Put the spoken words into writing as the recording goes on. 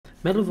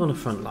Medal of Honor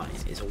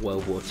Frontline is a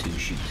World War II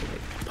shooter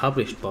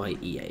published by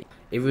EA.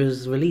 It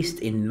was released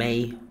in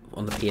May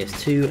on the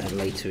PS2 and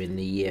later in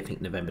the year, I think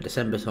November,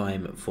 December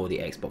time, for the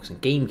Xbox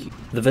and GameCube.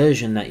 The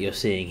version that you're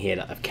seeing here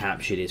that I've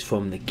captured is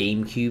from the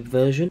GameCube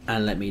version,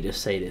 and let me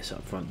just say this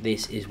up front,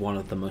 this is one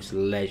of the most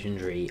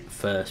legendary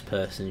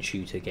first-person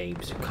shooter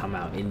games to come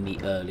out in the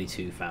early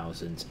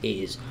 2000s. It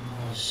is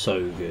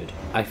so good.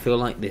 I feel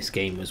like this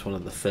game was one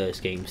of the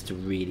first games to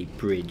really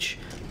bridge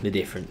the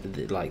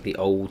different, like the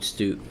old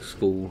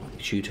school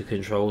shooter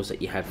controls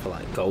that you had for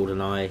like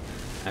GoldenEye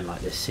and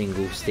like the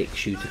single stick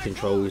shooter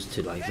controls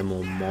to like the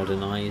more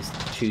modernized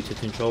shooter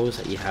controls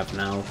that you have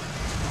now,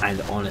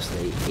 and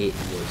honestly it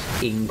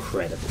was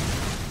incredible.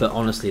 But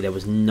honestly there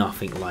was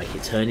nothing like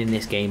it. Turning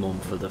this game on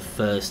for the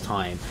first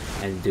time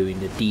and doing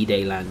the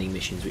D-Day landing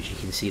missions, which you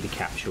can see the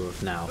capture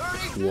of now,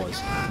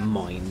 was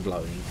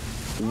mind-blowing.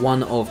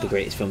 One of the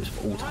greatest films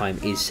of all time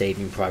is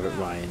Saving Private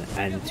Ryan,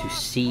 and to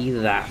see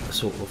that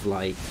sort of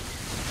like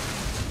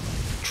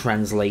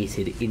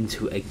translated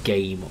into a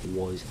game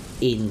was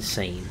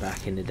insane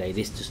back in the day.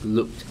 This just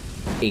looked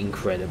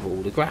incredible.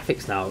 The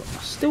graphics now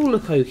still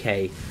look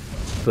okay,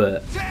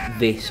 but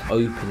this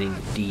opening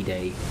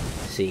D-Day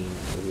scene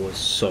was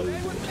so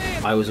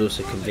good. I was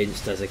also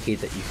convinced as a kid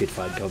that you could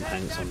find Tom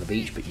Hanks on the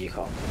beach, but you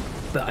can't.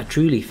 But I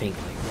truly think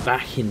like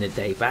back in the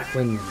day, back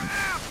when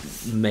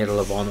Medal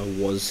of Honor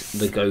was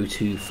the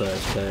go-to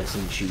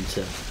first-person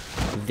shooter,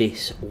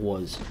 this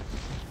was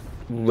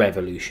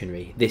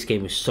revolutionary. This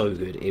game was so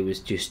good. It was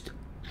just,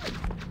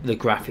 the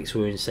graphics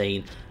were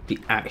insane, the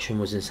action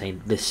was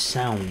insane, the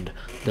sound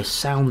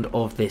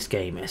of this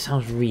game, it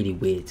sounds really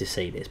weird to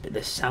say this, but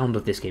the sound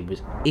of this game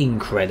was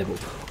incredible.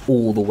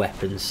 All the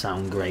weapons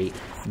sound great.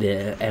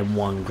 The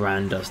M1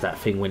 Grand does that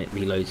thing when it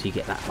reloads, you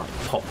get that like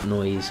pop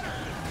noise.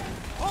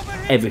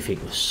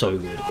 Everything was so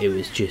good. It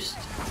was just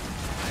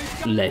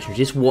legendary.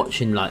 Just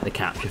watching like the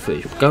capture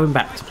footage, going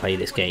back to play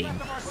this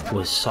game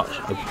was such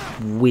a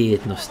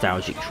weird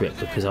nostalgic trip,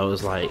 because I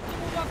was like,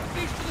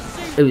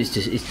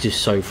 it's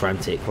just so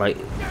frantic. Like,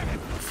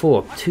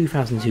 for a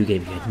 2002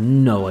 game, you had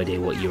no idea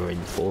what you were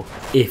in for.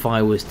 If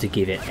I was to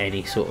give it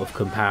any sort of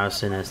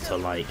comparison as to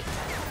like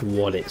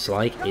what it's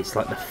like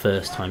the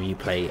first time you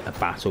play a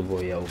battle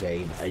royale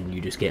game and you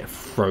just get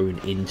thrown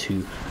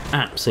into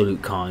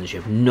absolute carnage.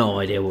 You have no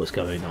idea what's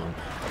going on,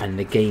 and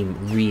the game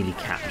really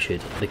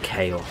captured the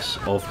chaos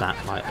of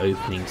that like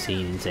opening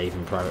scene in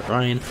Saving Private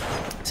Ryan.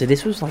 So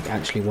this was like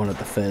actually one of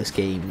the first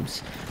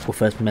games, or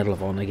first Medal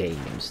of Honor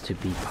games, to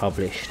be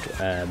published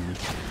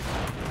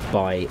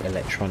by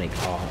Electronic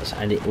Arts,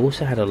 and it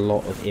also had a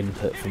lot of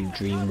input from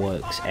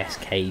DreamWorks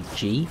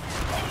SKG,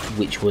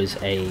 which was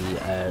a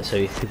so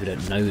if people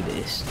don't know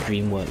this,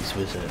 DreamWorks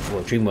was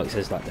DreamWorks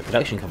is like the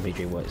production company.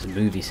 DreamWorks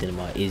Movie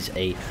Cinema is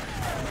a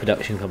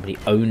production company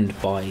owned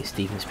by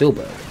Steven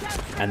Spielberg,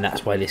 and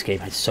that's why this game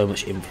had so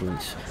much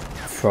influence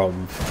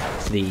from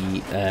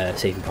the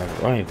Saving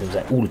Private Ryan films.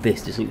 Like, all of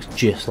this just looks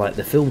just like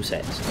the film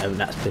sets, and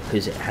that's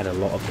because it had a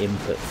lot of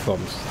input from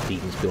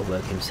Steven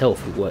Spielberg himself,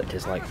 who worked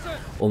as like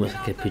almost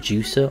like a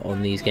producer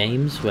on these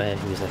games, where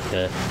he was like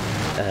a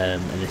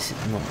and this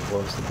is not,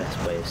 what was the best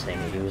way of saying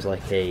it, he was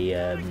like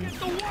a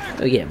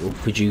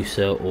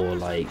producer, or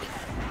like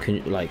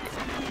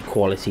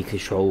quality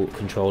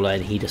controller,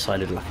 and he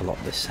decided like a lot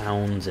of the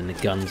sounds and the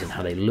guns and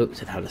how they looked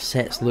and how the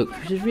sets looked,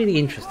 which is really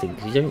interesting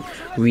because you don't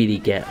really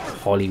get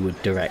Hollywood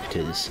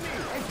directors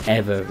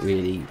ever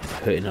really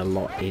putting a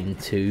lot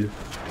into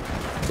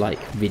like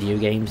video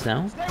games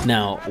now.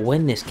 Now,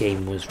 when this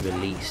game was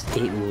released,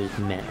 it was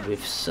met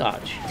with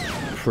such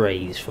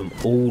praise from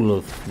all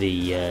of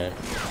the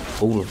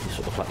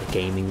sort of like the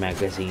gaming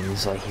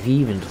magazines. Like, if you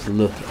even just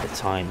look at the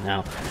time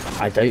now,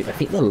 I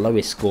think the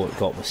lowest score it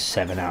got was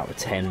 7 out of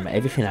 10, but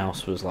everything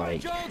else was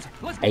like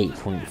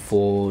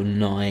 8.4,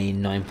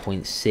 9,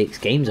 9.6.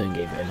 GameZone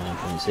gave it a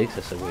 9.6,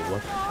 that's a weird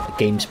one.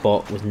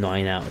 GameSpot was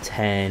 9 out of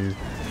 10.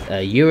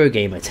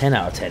 Eurogamer 10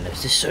 out of 10.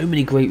 There's just so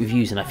many great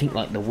reviews, and I think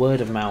like the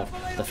word of mouth,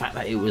 the fact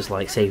that it was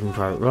like Saving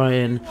Private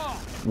Ryan,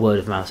 word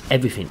of mouth,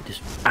 everything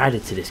just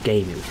added to this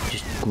game. It was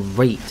just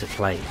great to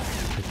play.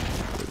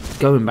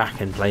 Going back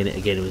and playing it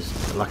again, it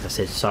was, like I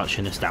said, such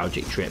a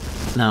nostalgic trip.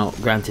 Now,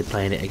 granted,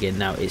 playing it again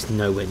now, it's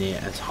nowhere near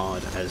as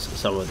hard as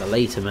some of the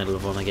later Medal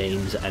of Honor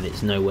games, and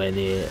it's nowhere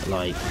near,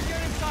 like,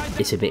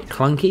 it's a bit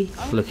clunky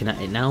looking at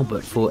it now,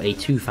 but for a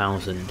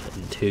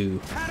 2002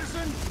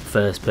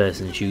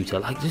 first-person shooter,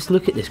 like, just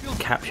look at this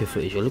capture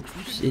footage.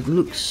 It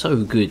looks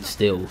so good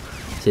still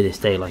to this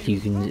day. Like,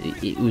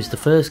 it was the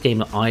first game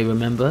that I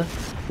remember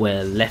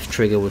where left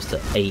trigger was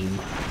to aim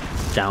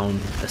down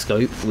a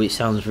scope, which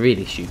sounds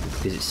really stupid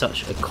because it's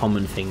such a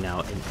common thing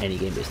now in any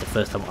game, but it's the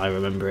first time I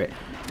remember it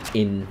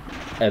in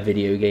a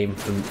video game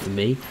for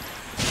me.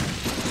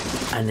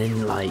 And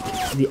then like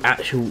the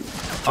actual,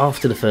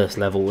 after the first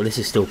level, well, this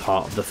is still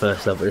part of the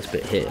first level, this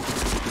bit here,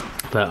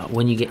 But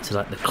when you get to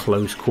like the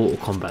close quarter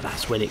combat,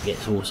 that's when it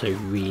gets also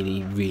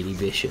really, really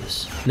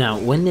vicious. Now,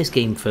 when this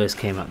game first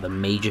came out, the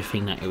major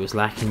thing that it was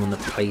lacking on the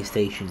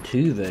PlayStation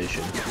 2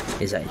 version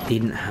is that it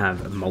didn't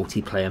have a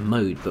multiplayer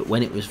mode. But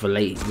when it was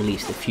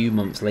released a few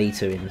months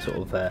later, in sort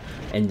of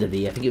end of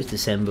the, I think it was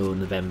December or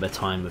November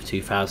time of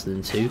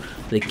 2002,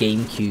 the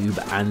GameCube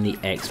and the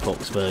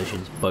Xbox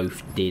versions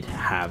both did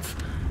have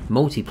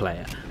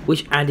multiplayer,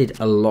 which added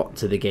a lot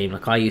to the game.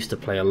 Like, I used to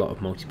play a lot of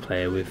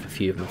multiplayer with a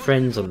few of my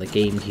friends on the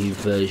GameCube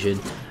version.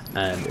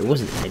 It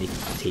wasn't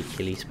anything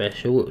particularly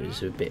special. It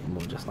was a bit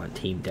more just like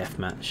team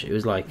deathmatch. It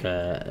was like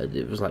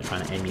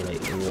trying to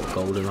emulate what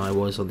GoldenEye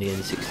was on the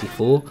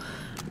N64.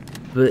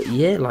 But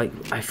yeah, like,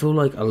 I feel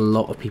like a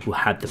lot of people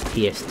had the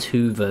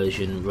PS2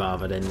 version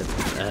rather than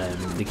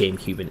the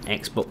GameCube and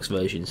Xbox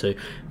version, so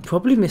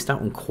probably missed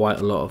out on quite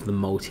a lot of the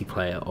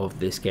multiplayer of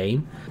this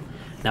game.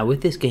 Now,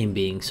 with this game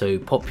being so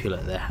popular,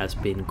 there has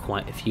been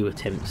quite a few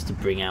attempts to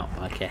bring out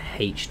like a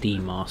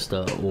HD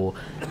master or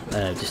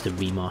just a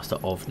remaster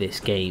of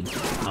this game.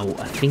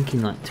 I think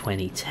in like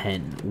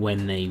 2010,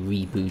 when they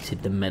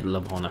rebooted the Medal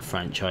of Honor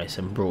franchise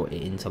and brought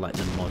it into like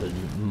the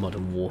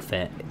modern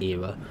warfare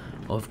era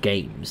of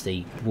games,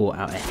 they brought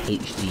out a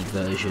HD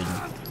version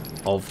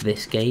of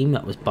this game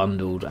that was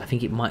bundled. I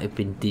think it might have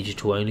been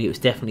digital only. It was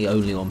definitely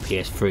only on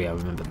PS3, I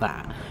remember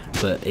that,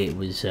 but it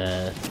was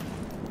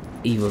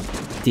either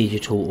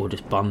digital or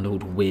just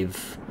bundled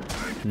with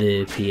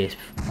the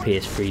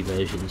PS3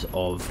 versions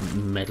of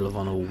Medal of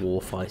Honor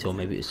Warfighter, or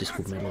maybe it's just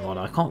called Medal of Honor.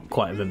 I can't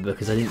quite remember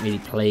because I didn't really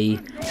play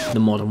the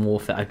Modern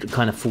Warfare. I'd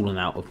kind of fallen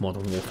out of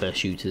Modern Warfare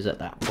shooters at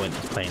that point. I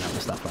was playing other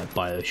stuff like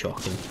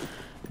Bioshock and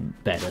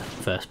better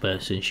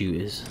first-person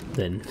shooters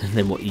than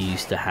what you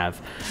used to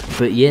have.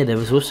 But yeah, there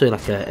was also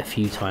like a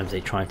few times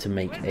they tried to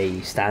make a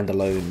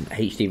standalone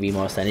HD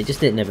remaster, and it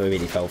just never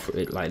really fell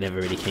through. It like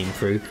never really came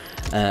through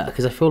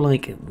because I feel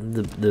like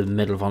the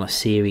Medal of Honor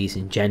series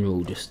in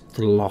general just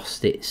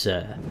lost its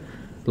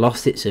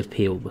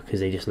appeal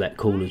because they just let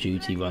Call of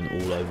Duty run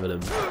all over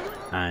them,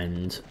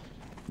 and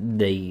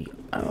they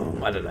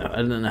I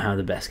don't know how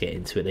to best get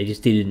into it. They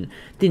just didn't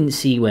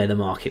see where the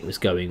market was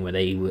going, where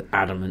they were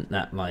adamant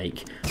that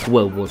like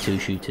World War II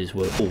shooters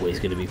were always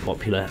going to be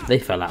popular. They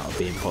fell out of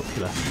being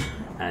popular,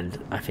 and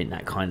I think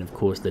that kind of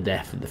caused the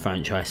death of the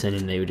franchise, and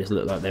then they would just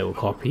look like they were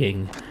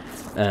copying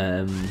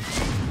Call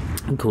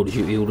of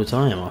Duty all the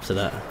time after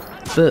that.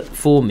 But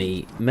for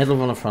me, Medal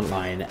of Honor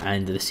Frontline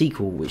and the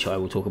sequel, which I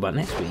will talk about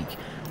next week,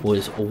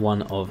 was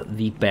one of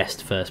the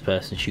best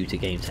first-person shooter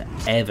games that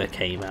ever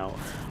came out.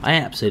 I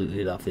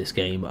absolutely love this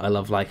game. I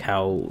love like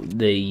how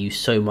they use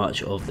so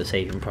much of the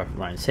Saving Private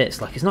Ryan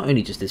sets. Like, it's not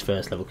only just this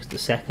first level, because the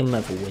second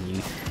level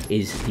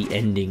is the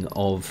ending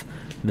of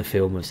the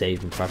film of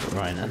Saving Private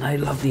Ryan, and I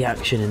love the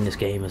action in this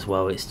game as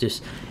well. It's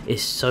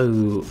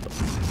so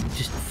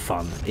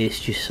fun. It's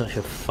just such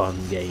a fun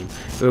game.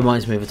 It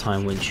reminds me of a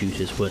time when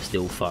shooters were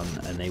still fun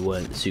and they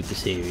weren't super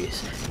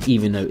serious,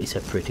 even though it's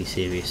a pretty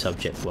serious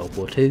subject, World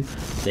War II.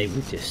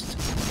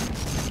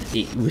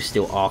 It was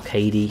still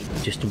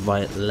arcadey, just the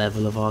right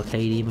level of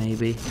arcadey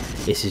maybe.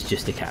 This is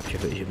just a capture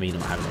footage of me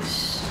not having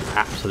this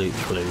absolute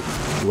clue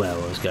where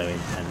I was going,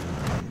 and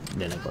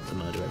then I got to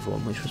murder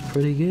everyone, which was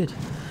pretty good.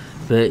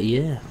 But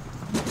yeah,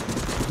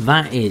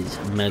 that is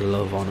Medal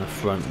of Honor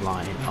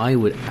Frontline. I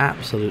would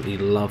absolutely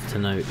love to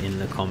know in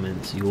the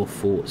comments your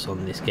thoughts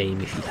on this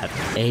game. If you have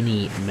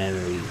any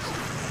memories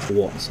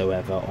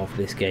whatsoever of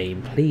this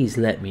game, please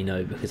let me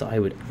know, because I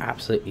would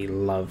absolutely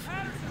love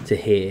to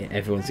hear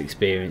everyone's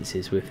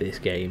experiences with this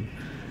game.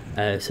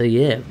 So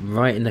yeah,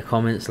 write in the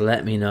comments,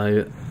 let me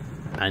know.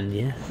 And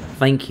yeah,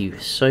 thank you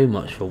so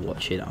much for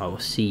watching. I will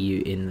see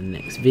you in the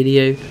next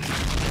video,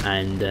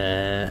 and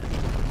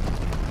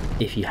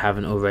if you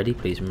haven't already,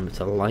 please remember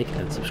to like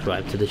and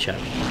subscribe to the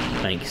channel.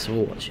 Thanks for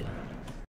watching.